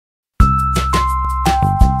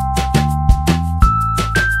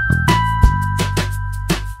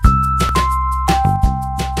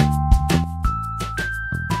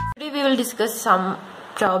discuss some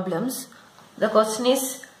problems. The question is,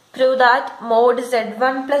 prove that mod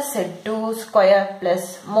z1 plus z2 square plus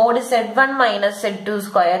mod z1 minus z2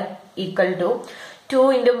 square equal to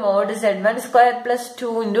 2 into mod z1 square plus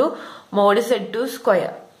 2 into mod z2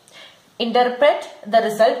 square. Interpret the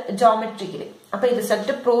result geometrically. അപ്പോൾ ഈ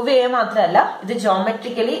result prove ചെയ്യാൻ മാത്രമല്ല, ഇത്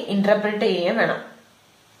geometrically interpret ചെയ്യാൻ വേണം.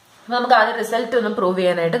 നമുക്ക് ആദ്യം result ഒന്ന് പ്രൂവ്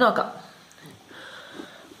ചെയ്യാനായിട്ട് നോക്കാം.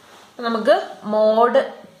 നമുക്ക് mode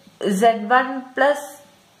z1 plus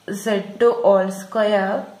z2 all square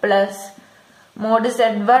plus mode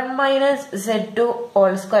z1 minus z2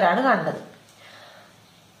 all square ആണ് കാണുന്നത്.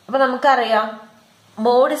 അപ്പൊ നമുക്കറിയാം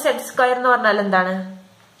മോഡ് z സ്ക്വയർ എന്ന് പറഞ്ഞാൽ എന്താണ്?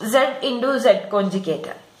 z into z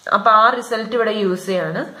conjugate. അപ്പൊ ആ റിസൾട്ട് ഇവിടെ യൂസ്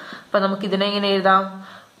ചെയ്യാണ്. അപ്പൊ നമുക്ക് ഇതിനെ എങ്ങനെ എഴുതാം?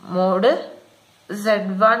 Mode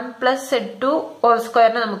z1 plus z2 all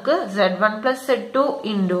സ്ക്വയറിനെ നമുക്ക് z1 plus z2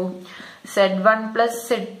 into z1 plus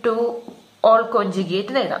z2 all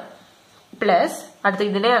conjugate എഴുതാം. പ്ലസ് അടുത്ത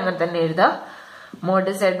ഇതിനെ അങ്ങനെ തന്നെ എഴുതാം.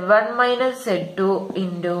 Mode z1 minus z2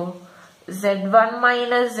 into z1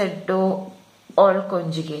 minus z2 all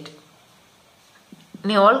conjugate.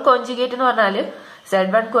 ഇനി ഓൾ കോഞ്ചുഗേറ്റ് എന്ന് പറഞ്ഞാല്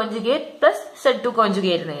z1 conjugate plus z2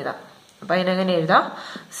 conjugate എന്ന് എഴുതാം. അപ്പൊ അതിനെങ്ങനെ എഴുതാം?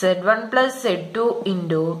 z1 plus z2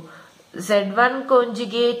 into z1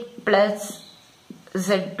 conjugate plus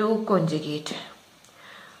z2 conjugate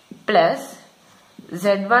plus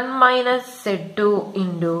z1 minus z2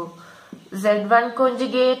 into z1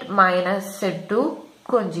 conjugate minus z2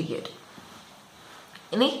 conjugate.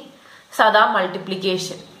 ഇനി സാധാ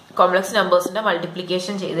മൾട്ടിപ്ലിക്കേഷൻ, കോംപ്ലക്സ് നമ്പേഴ്സിന്റെ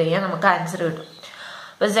മൾട്ടിപ്ലിക്കേഷൻ ചെയ്ത് കഴിഞ്ഞാൽ നമുക്ക് ആൻസർ കിട്ടും.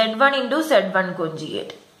 അപ്പൊ z1 into z1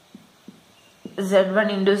 conjugate, z1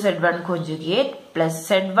 into z1 conjugate plus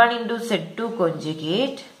z1 into z2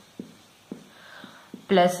 conjugate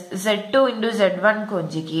plus z2 into z1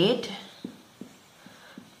 conjugate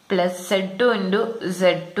plus z2 into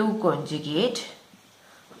z2 conjugate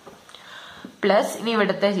plus ഇനി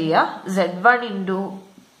ഇവിടുത്തെ ചെയ്യാം z1 into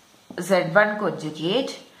z1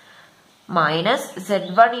 conjugate minus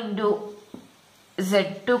z1 into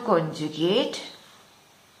z2 conjugate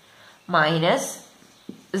minus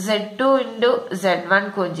z2 into z1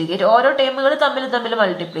 conjugate. ഓരോ ടേമുകൾ തമ്മിൽ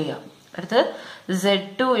multiply ചെയ്യാം. അടുത്ത്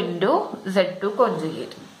z2 into z2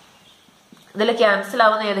 conjugate. ഇതിൽ cancel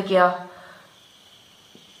ആവുന്ന ഏതൊക്കെയാ?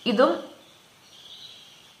 ഇതും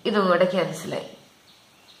കൂടെ ക്യാൻസലായി.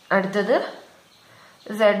 അടുത്തത്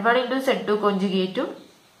z1 ഇൻറ്റു z2 കോഞ്ചുഗേറ്റും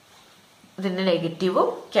ഇതിന്റെ നെഗറ്റീവും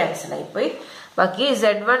ക്യാൻസൽ ആയിപ്പോയി. ബാക്കി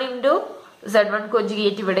z1 ഇൻറ്റു z1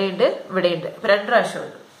 കോഞ്ചുഗേറ്റ് ഇവിടെയുണ്ട്. ഇപ്പൊ രണ്ട്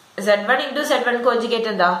പ്രാവശ്യമുണ്ട്. z1 ഇൻറ്റു z1 കോഞ്ചുഗേറ്റ്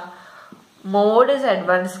എന്താ? മോഡ്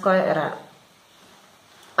z1 സ്ക്വയർ ആണ്.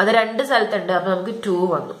 അത് രണ്ട് സ്ഥലത്തുണ്ട്. അപ്പൊ നമുക്ക് 2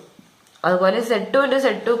 വന്നു. അതുപോലെ z2 ഇൻറ്റു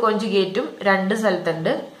z2 കോഞ്ചുഗേറ്റും രണ്ട്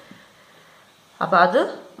സ്ഥലത്തുണ്ട്. അപ്പൊ അത്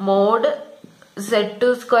മോഡ്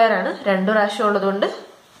z2 സ്ക്വയർ ആണ്. രണ്ടു പ്രാവശ്യം ഉള്ളതുകൊണ്ട്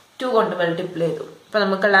 2 കൊണ്ട് മൾട്ടിപ്ലൈ ചെയ്തു. അപ്പൊ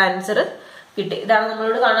നമുക്കുള്ള ആൻസർ കിട്ടി. ഇതാണ്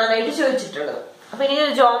നമ്മളോട് കാണാനായിട്ട് ചോദിച്ചിട്ടുള്ളത്. അപ്പൊ ഇനി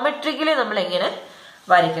ജോമെട്രിക്കലി നമ്മൾ എങ്ങനെ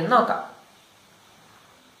വരയ്ക്കുന്നു നോക്കാം.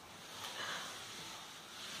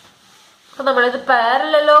 അപ്പൊ നമ്മളിത്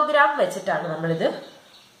പാരലലോഗ്രാം വെച്ചിട്ടാണ് നമ്മളിത്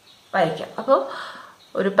വരയ്ക്കാം. അപ്പൊ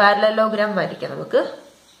ഒരു പാരലലോഗ്രാം വരയ്ക്കാം നമുക്ക്.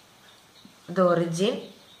 ഇത് ഒറിജിൻ,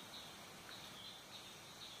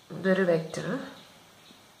 ഇതൊരു വെക്ടർ,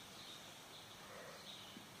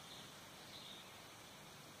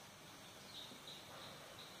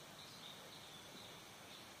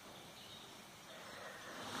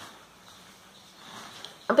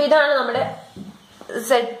 അപ്പൊ ഇതാണ് നമ്മുടെ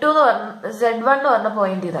z1 എന്ന് പറഞ്ഞ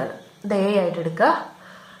പോയിന്റ്. ഇതാണ് ഇത് A ആയിട്ട് എടുക്കുക,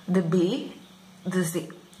 ഇത് B, ഇത് C.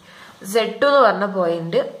 z2 എന്ന് പറഞ്ഞ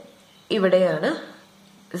പോയിന്റ് ഇവിടെയാണ്,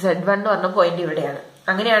 z1 എന്ന് പറഞ്ഞ പോയിന്റ് ഇവിടെയാണ്.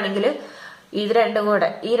 അങ്ങനെയാണെങ്കിൽ ഇത് രണ്ടും കൂടെ,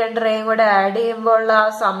 ഈ രണ്ട് റേയും കൂടെ ആഡ് ചെയ്യുമ്പോൾ ആ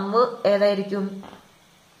സമ്മ് ഏതായിരിക്കും?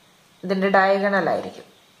 ഇതിന്റെ ഡയഗണൽ ആയിരിക്കും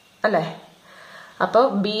അല്ലെ? അപ്പൊ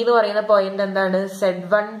B എന്ന് പറയുന്ന പോയിന്റ് എന്താണ്?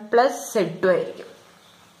 z1 പ്ലസ് z2 ആയിരിക്കും.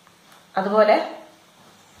 അതുപോലെ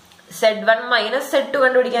z1 മൈനസ് z2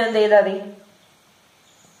 കണ്ടുപിടിക്കാൻ എന്ത് ചെയ്താൽ മതി?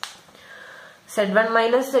 z1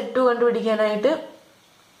 മൈനസ് z2 കണ്ടുപിടിക്കാനായിട്ട്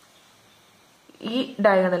ഈ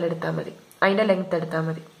ഡയഗണൽ എടുത്താൽ മതി, അതിന്റെ ലെങ്ത് എടുത്താൽ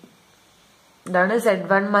മതി. ഇതാണ്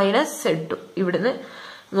z1 മൈനസ് z2. ഇവിടുന്ന്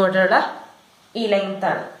ഇങ്ങോട്ടുള്ള ഈ ലെങ്ത്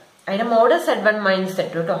ആണ്. അതിന്റെ മോഡ് z1 മൈനസ്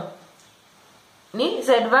z2 കേട്ടോ. ഇനി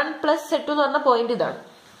z1 പ്ലസ് z2 എന്ന് പറഞ്ഞ പോയിന്റ് ഇതാണ്.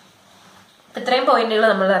 ഇത്രയും പോയിന്റുകൾ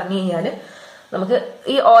നമ്മൾ അറിഞ്ഞു കഴിഞ്ഞാല് നമുക്ക്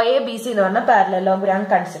ഈ OABC എന്ന് പറഞ്ഞ പാരലലോഗ്രാം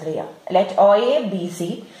കൺസിഡർ ചെയ്യാം. Let OABC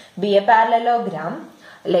be a parallelogram.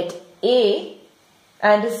 Let A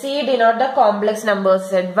and C denote the complex numbers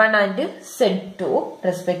z1 and z2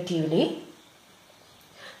 respectively.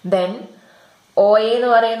 Then OA എന്ന്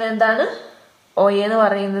പറയുന്നത് എന്താണ്? OA എന്ന്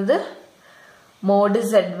പറയുന്നത് മോഡ്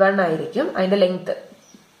z1 ആയിരിക്കും, അതിന്റെ ലെങ്ത്.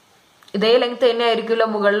 ഇതേ ലെങ്ത് തന്നെ ആയിരിക്കുമല്ലോ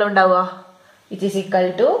മുകളിൽ ഉണ്ടാവുക. It is equal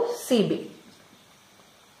to CB.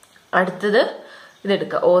 അടുത്തത്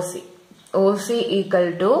ഇതെടുക്കുക, OC. OC equal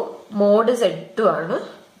to mode Z2 ആണ്.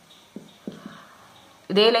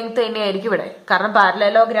 ഇതേ ലെങ്ത് തന്നെയായിരിക്കും ഇവിടെ, കാരണം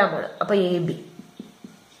പാരലലോഗ്രാം ആണ്. അപ്പൊ AB.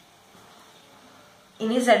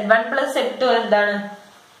 ഇനി Z1 പ്ലസ് Z2 എന്താണ്?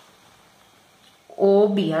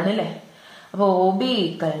 OB ആണ് അല്ലെ. അപ്പൊ OB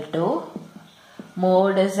equal to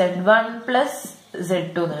mode Z1 plus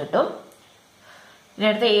Z2 എന്ന് കിട്ടും. ഇനി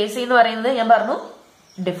അടുത്ത AC എന്ന് പറയുന്നത് ഞാൻ പറഞ്ഞു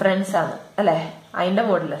ഡിഫറൻസ് ആണ് അല്ലെ, അതിന്റെ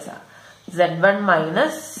മോഡുലസ് ആണ്. Z1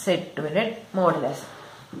 minus Z2 modulus.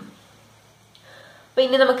 അപ്പൊ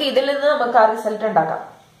ഇനി നമുക്ക് ഇതിൽ നിന്ന് നമുക്ക് ആ റിസൾട്ട് ഉണ്ടാക്കാം.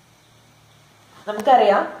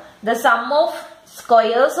 നമുക്കറിയാം the sum of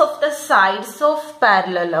squares of the sides of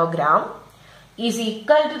parallelogram is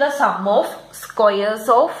equal to the sum of squares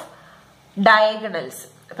of diagonals.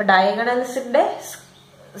 അപ്പൊ ഡയഗണൽസിന്റെ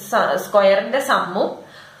സ്ക്വയറിന്റെ സമ്മും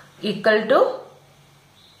equal to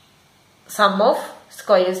some of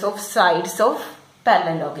squares of sides of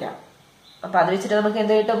parallelogram. അപ്പൊ അത് വെച്ചിട്ട് നമുക്ക്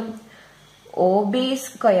എന്ത് കിട്ടും? OB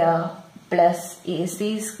square plus AC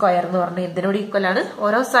square എന്ന് പറഞ്ഞാൽ ഇതിനോട് ഈക്വൽ ആണ്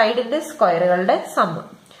ഓരോ സൈഡിന്റെ സ്ക്വയറുകളുടെ sum.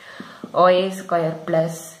 OA square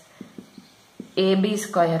plus AB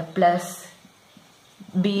square plus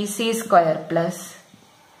BC square plus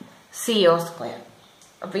CO square.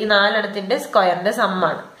 അപ്പൊ ഈ നാലെണ്ണത്തിന്റെ സ്ക്വയറിന്റെ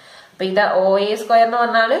സമ്മാണ്. അപ്പൊ ഇത് OA സ്ക്വയർ എന്ന്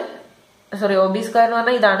പറഞ്ഞാല് OB സ്ക്വയർ എന്ന്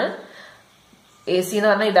പറഞ്ഞാൽ ഇതാണ്, AC എന്ന്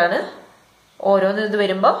പറഞ്ഞാൽ ഇതാണ്. ഓരോന്ന് ഇത്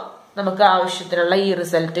വരുമ്പോ നമുക്ക് ആവശ്യത്തിനുള്ള ഈ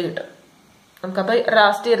റിസൾട്ട് കിട്ടും. നമുക്കപ്പോ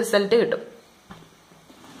ലാസ്റ്റ് റിസൾട്ട് കിട്ടും.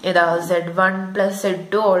 ഏതാ? Z1 plus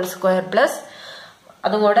Z2 whole square plus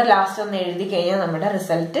അതും കൂടെ ലാസ്റ്റ് ഒന്ന് എഴുതി കഴിഞ്ഞാൽ നമ്മുടെ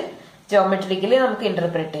റിസൾട്ട് ജോമെട്രിക്കലി നമുക്ക്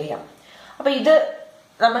ഇന്റർപ്രറ്റ് ചെയ്യാം. അപ്പൊ ഇത്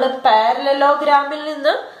നമ്മൾ പാരലലോഗ്രാമിൽ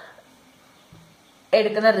നിന്ന്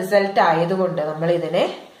എടുക്കുന്ന റിസൾട്ട് ആയതുകൊണ്ട് നമ്മൾ ഇതിനെ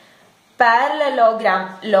പാരലലോഗ്രാം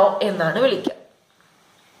ലോ എന്നാണ് വിളിക്കുക.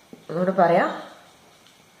 ഒന്നുകൂടെ പറയാം,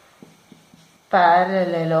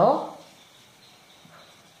 പാരലലോഗ്രാം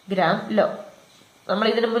ലോ. നമ്മൾ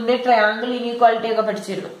ഇതിനു മുന്നേ ട്രയാങ്കിൾ ഇനീക്വാളിറ്റി ഒക്കെ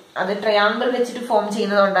പഠിച്ചിരുന്നു. അത് ട്രയാങ്കിൾ വെച്ചിട്ട് ഫോം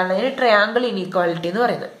ചെയ്യുന്നതുകൊണ്ടാണ് ഇതിന് ട്രയാങ്കിൾ ഇനീക്വാളിറ്റി എന്ന്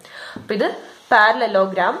പറയുന്നത്. അപ്പൊ ഇത്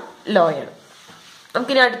പാരലലോഗ്രാം ലോ ആണ്.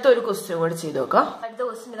 നമുക്കിനി അടുത്തൊരു ക്വസ്റ്റ്യൻ കൂടെ ചെയ്ത് നോക്കാം. അടുത്ത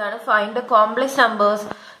ക്വസ്റ്റ്യൻ ഇതാണ്, find the complex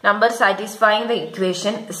number satisfying the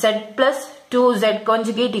equation Z plus 2Z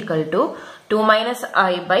conjugate equal to 2 minus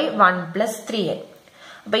I by 1 plus 3I.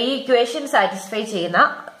 അപ്പൊ ഈ ഇക്വേഷൻ സാറ്റിസ്ഫൈ ചെയ്യുന്ന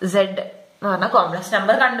Z എന്ന് പറഞ്ഞ കോംപ്ലക്സ്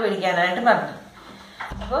നമ്പർ കണ്ടുപിടിക്കാനായിട്ട് പറഞ്ഞു.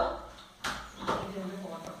 അപ്പൊ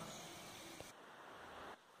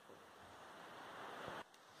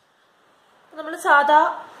നമ്മൾ സാധാ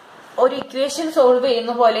ഒരു ഇക്വേഷൻ സോൾവ്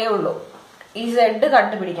ചെയ്യുന്ന പോലെയേ ഉള്ളൂ. ഈ Z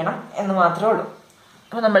കണ്ടുപിടിക്കണം എന്ന് മാത്രമേ ഉള്ളൂ.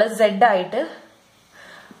 അപ്പൊ നമ്മൾ Z ആയിട്ട്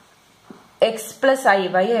X പ്ലസ്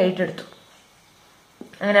IY ആയിട്ട് എടുത്തു.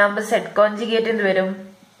 അങ്ങനെ ആകുമ്പോൾ Z കോൺജുഗേറ്റ് എന്ത് വരും?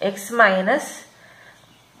 X മൈനസ്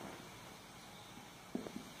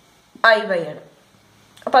IY ആണ്.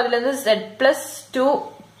 അപ്പൊ അതിൽ നിന്ന് Z പ്ലസ്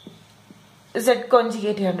 2Z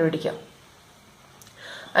കോൺജുഗേറ്റ് കണ്ടുപിടിക്കാം.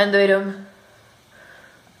 എന്ത് വരും?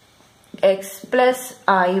 X plus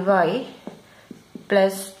IY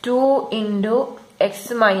plus 2 into X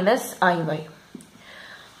minus IY.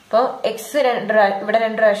 അപ്പോൾ X ഇവിടെ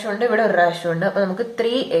 2 പ്രാവശ്യമുണ്ട്, ഇവിടെ 1 പ്രാവശ്യമുണ്ട്. അപ്പൊ നമുക്ക്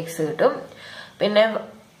 3X കിട്ടും. പിന്നെ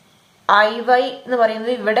IY എന്ന്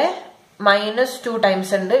പറയുന്നത് ഇവിടെ -2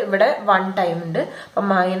 ടൈംസ് ഉണ്ട്, ഇവിടെ 1 ടൈം ഉണ്ട്. അപ്പൊ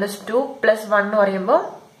 -2 പ്ലസ് 1 എന്ന് പറയുമ്പോൾ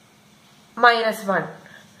 -1.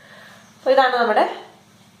 അപ്പൊ ഇതാണ് നമ്മുടെ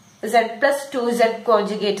Z പ്ലസ് 2Z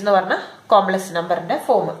കോൺജുഗേറ്റ് എന്ന് പറഞ്ഞ കോംപ്ലക്സ് നമ്പറിന്റെ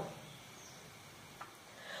ഫോം.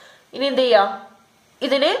 ഇനി എന്ത് ചെയ്യാം?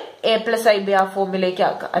 ഇതിനെ A പ്ലസ് IB ആ ഫോമിലേക്ക്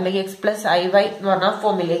ആക്കാം, അല്ലെങ്കിൽ X പ്ലസ് IY എന്ന് പറഞ്ഞ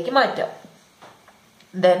ഫോമിലേക്ക് മാറ്റാം.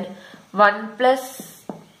 Then 1 plus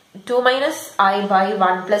 2 minus I by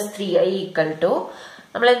 1 plus 3I equal to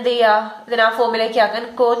നമ്മൾ എന്ത് ചെയ്യാ? ഇതിനെ ആ ഫോമിലേക്ക് ആക്കാൻ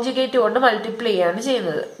കോൺജുഗേറ്റ് കൊണ്ട് മൾട്ടിപ്ലൈ ചെയ്യാണ്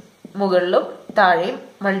ചെയ്യുന്നത്. മുകളിലും താഴെയും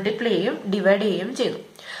മൾട്ടിപ്ലൈ ചെയ്യും ഡിവൈഡ് ചെയ്യും ചെയ്തു.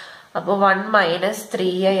 അപ്പോൾ 1 മൈനസ്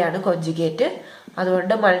 3I ആണ് കോൺജുഗേറ്റ്,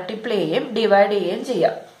 അതുകൊണ്ട് മൾട്ടിപ്ലൈ ചെയ്യും ഡിവൈഡ് ചെയ്യുകയും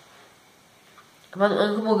ചെയ്യാം. അപ്പൊ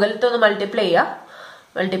നമുക്ക് മുകളിലത്തെ ഒന്ന് മൾട്ടിപ്ലൈ ചെയ്യാം.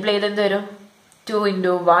 മൾട്ടിപ്ലൈ ചെയ്ത് എന്ത് വരും? 2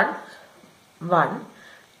 into 1 1,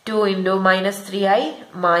 2 into minus 3I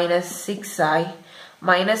minus 6I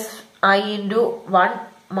minus I into 1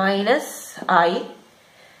 minus I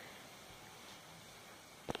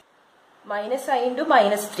into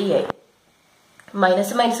minus 3I.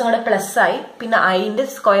 Minus minus കൂടെ പ്ലസ് ആയി, പിന്നെ ഐന്റെ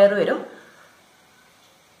സ്ക്വയർ വരും.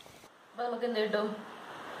 അപ്പൊ നമുക്ക് എന്ത് കിട്ടും?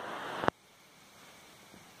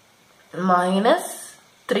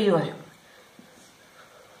 -3 വരും.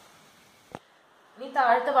 ഇനി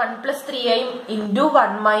താഴത്തെ 1 plus 3I into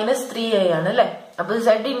 1 minus 3I ആണ് അല്ലെ. അപ്പൊ Z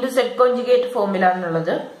ഇൻറ്റു Z കോൺജുഗേറ്റ്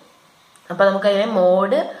ഫോമിലാണുള്ളത്. അപ്പൊ നമുക്ക് അതിനെ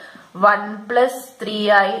മോഡ് 1 പ്ലസ്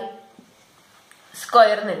 3I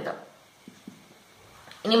സ്ക്വയർ എന്ന് എഴുതാം.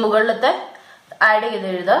 ഇനി മുകളിലത്തെ ആഡ് ചെയ്ത്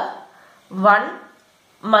എഴുതുക. 1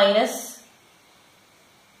 minus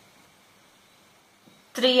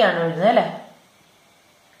 3 ആണ് എഴുതുന്നത് അല്ലെ.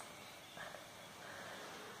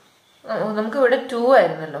 നമുക്ക് ഇവിടെ 2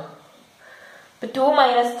 ആയിരുന്നല്ലോ. ഇപ്പൊ 2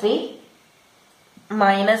 minus 3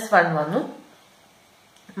 minus 1 വന്നു.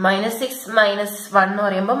 -6 minus 1 എന്ന്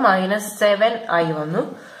പറയുമ്പോൾ -7 ആയി വന്നു.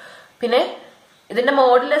 പിന്നെ ഇതിന്റെ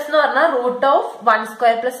മോഡുലസ് എന്ന് പറഞ്ഞാൽ root of 1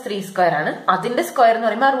 square plus 3 square ആണ്. അതിന്റെ സ്ക്വയർ എന്ന്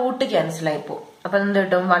പറയുമ്പോൾ ആ റൂട്ട് ക്യാൻസൽ ആയി പോകും. അപ്പൊ എന്ത്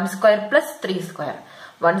കിട്ടും? 1 square plus 3 square.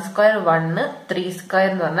 1 square 1, 3 square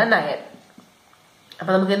എന്ന് പറഞ്ഞാൽ 9. അപ്പൊ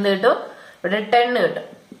നമുക്ക് എന്ത് കിട്ടും? ഇവിടെ 10 കിട്ടും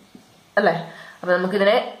അല്ലെ. അപ്പൊ നമുക്ക്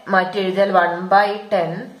ഇതിനെ മാറ്റി എഴുതിയാൽ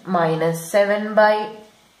 1/10 minus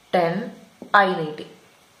 7/10 ആയി നീട്ടി.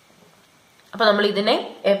 അപ്പൊ നമ്മൾ ഇതിനെ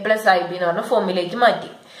a plus ib എന്ന് പറഞ്ഞ ഫോമിലേക്ക് മാറ്റി.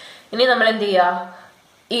 ഇനി നമ്മൾ എന്ത് ചെയ്യുക?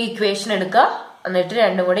 ഈ ഇക്വേഷൻ എടുക്കുക, എന്നിട്ട്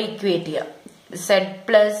രണ്ടും കൂടെ ഇക്വേറ്റ് ചെയ്യുക. z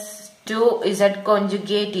plus 2z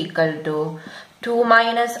conjugate equal to 2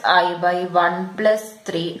 minus I by 1 plus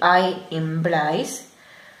 3i implies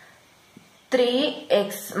 3x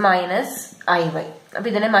minus iy. അപ്പൊ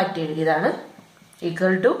ഇതിനെ മാറ്റി എഴുതിയതാണ്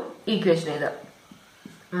ഈക്വൽ ടു ഈക്വേഷൻ ചെയ്ത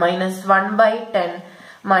 -1/10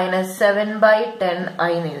 minus 7/10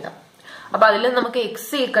 ആയി എഴുതാം. അപ്പൊ അതിൽ നമുക്ക് x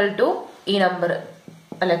ഈക്വൽ ടു ഈ നമ്പർ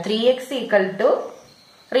അല്ല 3x ഈക്വൽ ടു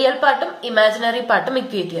റിയൽ പാർട്ടും ഇമാജിനറി പാർട്ടും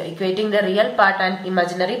ഇക്വേറ്റ് ചെയ്യുക. Equating the real part and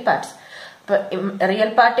imaginary parts. അപ്പൊ റിയൽ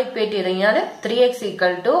പാർട്ട് ഇക്വേറ്റ് ചെയ്ത് കഴിഞ്ഞാൽ 3x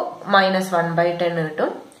ഈക്വൽ ടു -1/10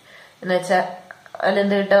 കിട്ടും. എന്ന് വെച്ചാൽ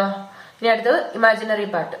അതിലെന്ത് കിട്ടും? ഇനി അടുത്തത് ഇമാജിനറി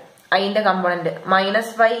പാർട്ട്, അതിന്റെ കമ്പോണന്റ്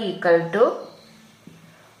 -5 ഈക്വൽ ടു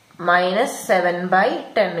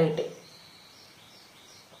 -7/10 കിട്ടി.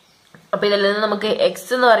 അപ്പൊ ഇതിൽ നിന്ന് നമുക്ക് x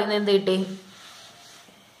എന്ന് പറയുന്നത് എന്ത് കിട്ടി?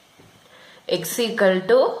 x ഈക്വൽ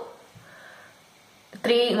ടു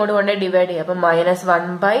 3 ഇങ്ങോട്ട് കൊണ്ട് ഡിവൈഡ് ചെയ്യാം. അപ്പൊ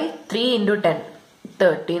 -1/3 × 10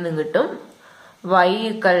 30 എന്ന് കിട്ടും. y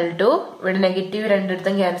ഈക്വൽ ടു ഇവിടെ നെഗറ്റീവ്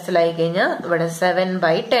രണ്ടിടത്തും ക്യാൻസൽ ആയി കഴിഞ്ഞാൽ ഇവിടെ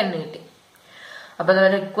 7/10 കിട്ടി. അപ്പൊ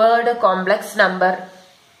നമ്മുടെ required complex number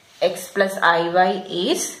x plus iy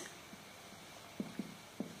is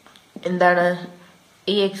എന്താണ്?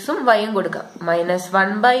 ഈ എക്സും വൈയും കൊടുക്കാം.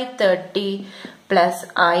 -1/30 plus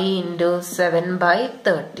i ×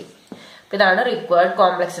 7/30. ഇതാണ് റിക്വയർഡ്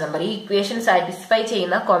കോംപ്ലക്സ് നമ്പർ. ഈ ഇക്വേഷൻ സാറ്റിസ്ഫൈ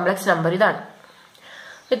ചെയ്യുന്ന കോംപ്ലക്സ് നമ്പർ ഇതാണ്.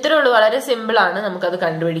 ഇത്രേ ഉള്ളൂ. വളരെ സിമ്പിൾ ആണ് നമുക്കത്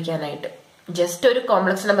കണ്ടുപിടിക്കാനായിട്ട്. ജസ്റ്റ് ഒരു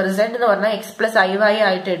കോംപ്ലക്സ് നമ്പർ z എന്ന് പറഞ്ഞാൽ x plus iy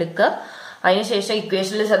ആയിട്ട് എടുക്കുക. അതിനുശേഷം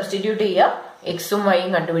ഇക്വേഷനിൽ സബ്സ്റ്റിറ്റ്യൂട്ട് ചെയ്യുക, എക്സും വൈയും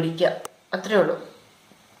കണ്ടുപിടിക്കുക. അത്രേ ഉള്ളൂ.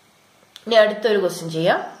 ഇനി അടുത്തൊരു ക്വസ്റ്റ്യൻ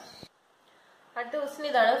ചെയ്യാം. അടുത്ത ക്വസ്റ്റ്യൻ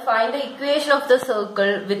ഇതാണ്. Find the equation of the circle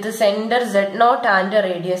with centre z0 and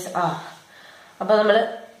radius r. അപ്പൊ നമ്മൾ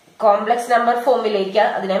കോംപ്ലക്സ് നമ്പർ ഫോമിലേക്ക്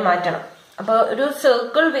അതിനെ മാറ്റണം. അപ്പൊ ഒരു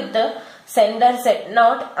circle with centre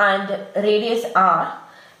z0 and radius r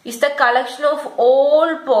is the collection of all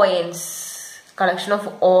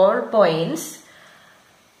points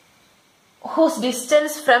whose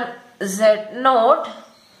distance from z0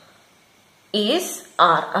 is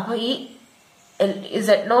r. അപ്പൊ ഈ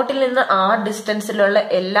z0 നിന്ന് r ഡിസ്റ്റൻസിലുള്ള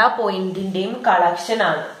എല്ലാ പോയിന്റിന്റെയും കളക്ഷൻ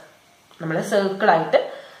ആണ് നമ്മൾ സർക്കിൾ ആയിട്ട്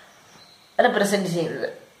റെപ്രസെന്റ് ചെയ്യുന്നത്.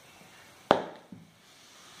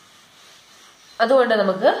 അതുകൊണ്ട്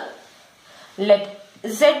നമുക്ക് let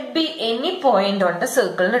z be any point on the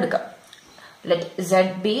circle എന്ന് എടുക്കാം. let z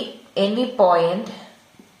be any point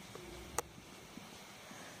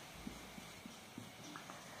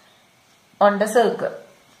on the circle.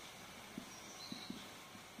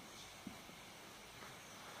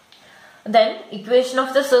 Then equation of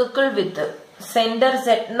the circle with center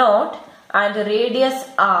z0 and radius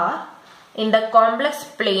r in the complex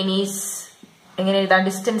plane is എങ്ങനെ എഴുതാം?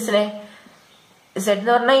 ഡിസ്റ്റൻസിനെ z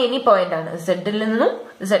എന്ന് പറഞ്ഞാൽ any point ആണ്. z-ൽ നിന്നും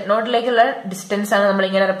z0ലേക്കുള്ള distance ആണ് നമ്മൾ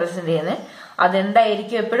ഇങ്ങനെ റെപ്രസെന്റ് ചെയ്യുന്നത്.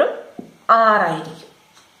 അതെന്തായിരിക്കും? എപ്പോഴും r ആയിരിക്കും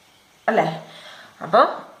അല്ലെ. അപ്പൊ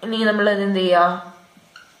ഇനി നമ്മൾ ഇതെന്ത് ചെയ്യാ?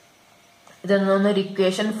 ഇതൊന്നൊരു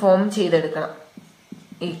ഇക്വേഷൻ ഫോം ചെയ്തെടുക്കണം.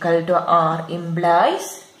 ഈക്വൽ ടു r implies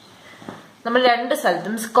നമ്മൾ രണ്ട്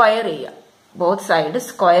സ്ഥലത്തും സ്ക്വയർ ചെയ്യുക. ബോത്ത് സൈഡ്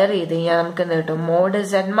സ്ക്വയർ ചെയ്ത് കഴിഞ്ഞാൽ നമുക്ക് എന്ത് കിട്ടും? mod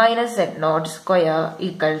z - z0 square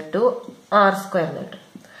equal to r square എന്ന് കിട്ടും.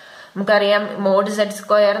 നമുക്കറിയാം mod z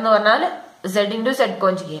സ്ക്വയർ എന്ന് പറഞ്ഞാൽ z × z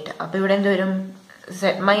കോൺജുഗേറ്റ്. അപ്പൊ ഇവിടെ എന്ത് വരും? z -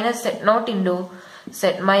 z0 ×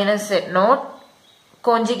 z - z0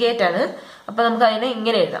 conjugate ആണ്. അപ്പൊ നമുക്ക് അതിനെ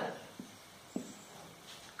ഇങ്ങനെ എഴുതാം.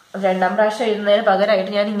 രണ്ടാം പ്രാവശ്യം എഴുതുന്നതിന്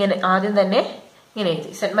പകരമായിട്ട് ഞാൻ ഇങ്ങനെ ആദ്യം തന്നെ ഇങ്ങനെ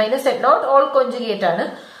എഴുതി. z - z0 ഓൾ കോൺജുഗേറ്റ് ആണ്.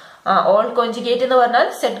 ഓൾ കോൺജുഗേറ്റ് എന്ന് പറഞ്ഞാൽ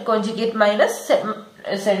z conjugate minus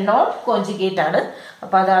z0 conjugate ആണ്.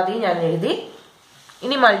 അപ്പൊ അതാദ്യം ഞാൻ എഴുതി.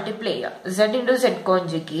 ഇനി മൾട്ടിപ്ലൈ ചെയ്യാം. z × z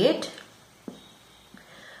conjugate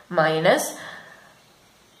minus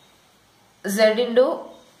z ×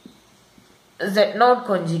 z naught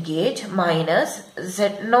conjugate minus z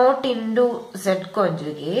naught into z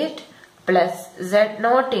conjugate plus z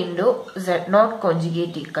naught into z naught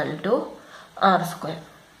conjugate equal to r square.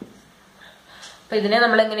 അപ്പോൾ ഇതിനെ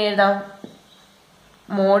നമ്മൾ എങ്ങനെ എഴുതാം?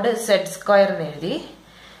 മോഡ് z സ്ക്വയർ എന്ന് എഴുതി.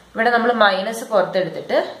 ഇവിടെ നമ്മൾ മൈനസ്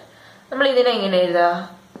പുറത്തെടുത്തിട്ട് നമ്മൾ ഇതിനെ എങ്ങനെ എഴുതാ?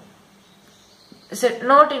 z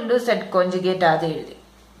naught into z conjugate ആദ്യം എഴുതി.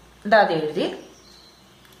 ഇതാദ്യം എഴുതി.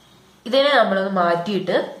 ഇതിനെ നമ്മളൊന്ന്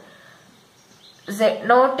മാറ്റിയിട്ട് z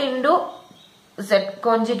naught into z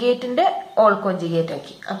കോഞ്ചുഗേറ്റിന്റെ all conjugate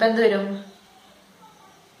ആക്കി. അപ്പൊ എന്ത് വരും?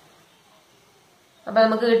 അപ്പൊ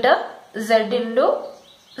നമുക്ക് കിട്ടാം z into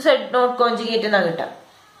z naught conjugate എന്നാ കിട്ടാം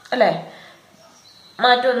അല്ലെ?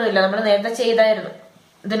 മാറ്റമൊന്നുമില്ല, നമ്മൾ നേരത്തെ ചെയ്തായിരുന്നു,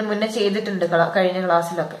 ഇതിനു മുന്നേ ചെയ്തിട്ടുണ്ട് കഴിഞ്ഞ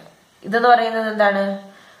ക്ലാസ്സിലൊക്കെ. ഇതെന്ന് പറയുന്നത് എന്താണ്?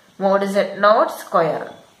 Mode z naught square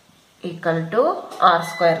equal to r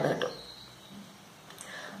square എന്ന് കിട്ടും.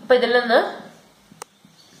 അപ്പൊ ഇതിൽ നിന്ന്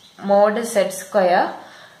മോഡ് z സ്ക്വയർ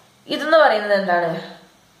ഇതെന്ന് പറയുന്നത് എന്താണ്?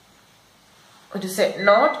 ഒരു z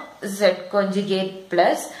naught z conjugate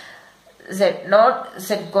plus z naught z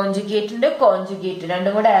കോഞ്ചുഗേറ്റിന്റെ conjugate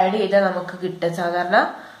രണ്ടും കൂടെ ആഡ് ചെയ്താൽ നമുക്ക് കിട്ടുക. സാധാരണ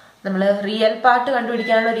നമ്മൾ റിയൽ പാർട്ട്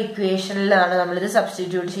കണ്ടുപിടിക്കാനുള്ള ഒരു ഇക്വേഷനിലാണ് നമ്മളിത്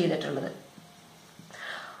സബ്സ്റ്റിറ്റ്യൂട്ട് ചെയ്തിട്ടുള്ളത്.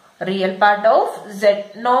 Real part of z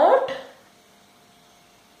naught,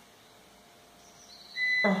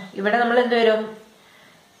 ഇവിടെ നമ്മൾ എന്ത് വരും?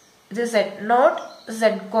 ഇത് z naught z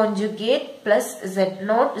conjugate plus z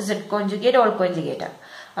naught z conjugate all conjugate ആണ്.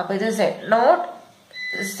 അപ്പൊ ഇത് z naught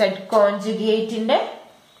z കോഞ്ചുഗേറ്റിന്റെ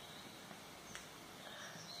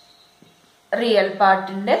റിയൽ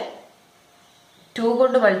പാർട്ടിന്റെ 2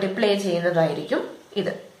 കൊണ്ട് മൾട്ടിപ്ലൈ ചെയ്യുന്നതായിരിക്കും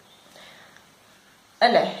ഇത്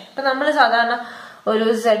അല്ലെ? ഇപ്പൊ നമ്മൾ സാധാരണ ഒരു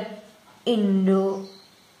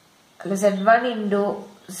z1 into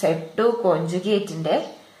z2 കോഞ്ചുഗേറ്റിന്റെ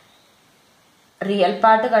real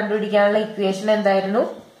part കണ്ടുപിടിക്കാനുള്ള ഇക്വേഷൻ എന്തായിരുന്നു?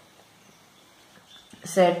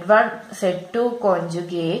 z1 z2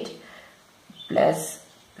 conjugate plus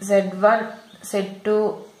z1 z2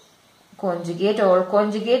 conjugate all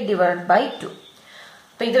conjugate divide by 2.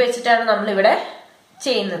 അപ്പൊ ഇത് വെച്ചിട്ടാണ് നമ്മൾ ഇവിടെ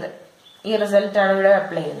ചെയ്യുന്നത്. ഈ റിസൾട്ട് ആണ് ഇവിടെ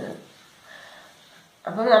അപ്ലൈ ചെയ്യുന്നത്.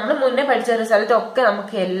 അപ്പം നമ്മൾ മുന്നേ പഠിച്ച റിസൾട്ട് ഒക്കെ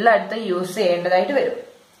നമുക്ക് എല്ലായിടത്തും യൂസ് ചെയ്യേണ്ടതായിട്ട് വരും.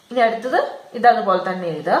 ഇനി അടുത്തത് ഇത് അതുപോലെ തന്നെ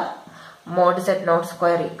എഴുതുക. Mode z naught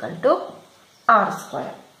square equal to r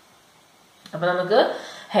square. അപ്പൊ നമുക്ക്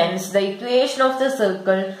hence the equation of the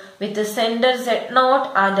circle with the center z naught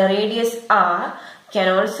and the radius r can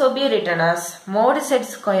also be written as mod z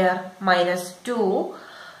square minus 2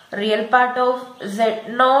 real part of z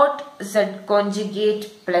naught z conjugate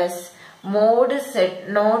plus mod z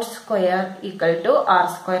naught square equal to r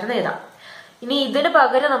square എന്ന് എഴുതാം. ഇനി ഇതിന്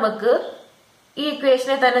പകരം നമുക്ക് ഈ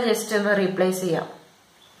ഇക്വേഷനെ തന്നെ just ഒന്ന് replace ചെയ്യാം.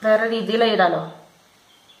 വേറെ രീതിയിൽ എഴുതാലോ.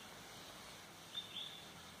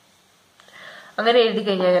 അങ്ങനെ എഴുതി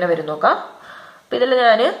കഴിഞ്ഞാൽ എങ്ങനെ വരും നോക്കാം. അപ്പൊ ഇതിൽ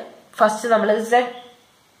ഞാൻ ഫസ്റ്റ് നമ്മൾ z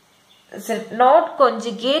naught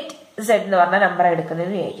കോഞ്ചുഗേറ്റ് z എന്ന് പറഞ്ഞ നമ്പർ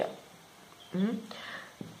എടുക്കുന്നതെന്ന് വിചാരിക്കാം.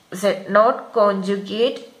 z naught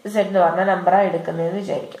കോഞ്ചുഗേറ്റ് z എന്ന് പറഞ്ഞ നമ്പർ എടുക്കുന്നതെന്ന്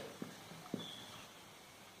വിചാരിക്കാം.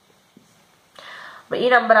 അപ്പൊ ഈ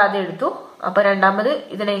നമ്പർ ആദ്യം എടുത്തു. അപ്പൊ രണ്ടാമത്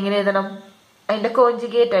ഇതിനെ എങ്ങനെ എഴുതണം? അതിന്റെ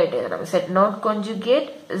കോഞ്ചുഗേറ്റ് ആയിട്ട് എഴുതണം. z naught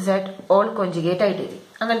conjugate z all conjugate ആയിട്ട് എഴുതി.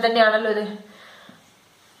 അങ്ങനെ തന്നെയാണല്ലോ ഇത്.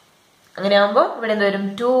 അങ്ങനെ ആകുമ്പോ ഇവിടെ എന്ത് വരും?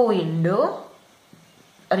 2 into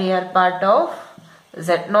real part of z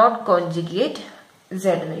naught conjugate z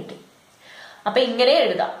എന്ന് കിട്ടി. അപ്പൊ ഇങ്ങനെ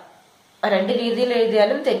എഴുതാം. രണ്ട് രീതിയിൽ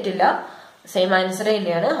എഴുതിയാലും തെറ്റില്ല, സെയിം ആൻസർ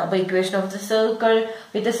തന്നെയാണ്. അപ്പൊ equation of the circle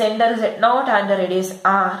with centre z naught and radius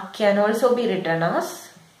r can also be written as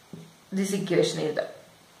this equation എഴുതാം.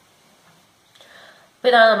 അപ്പൊ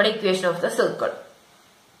ഇതാണ് നമ്മുടെ ഇക്വേഷൻ ഓഫ് ദ സർക്കിൾ.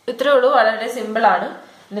 ഇത്രേ ഉള്ളൂ, വളരെ സിമ്പിൾ ആണ്.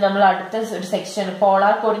 ഇനി നമ്മൾ അടുത്ത സെക്ഷൻ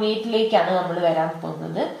പോളാർ കോർഡിനേറ്റിലേക്കാണ് നമ്മൾ വരാൻ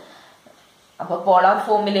പോകുന്നത്. അപ്പൊ പോളാർ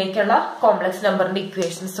ഫോമിലേക്കുള്ള കോംപ്ലക്സ് നമ്പറിന്റെ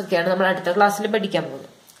ഇക്വേഷൻസ് ഒക്കെയാണ് നമ്മൾ അടുത്ത ക്ലാസ്സിൽ പഠിക്കാൻ പോകുന്നത്.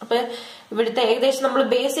 അപ്പൊ ഇവിടുത്തെ ഏകദേശം നമ്മൾ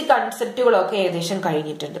ബേസിക് കൺസെപ്റ്റുകളൊക്കെ ഏകദേശം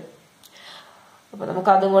കഴിഞ്ഞിട്ടുണ്ട്. അപ്പൊ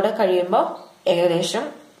നമുക്ക് അതും കൂടെ കഴിയുമ്പോൾ ഏകദേശം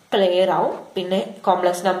ക്ലിയർ ആവും. പിന്നെ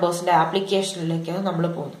കോംപ്ലക്സ് നമ്പേഴ്സിന്റെ ആപ്ലിക്കേഷനിലേക്കാണ് നമ്മൾ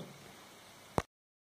പോകുന്നത്.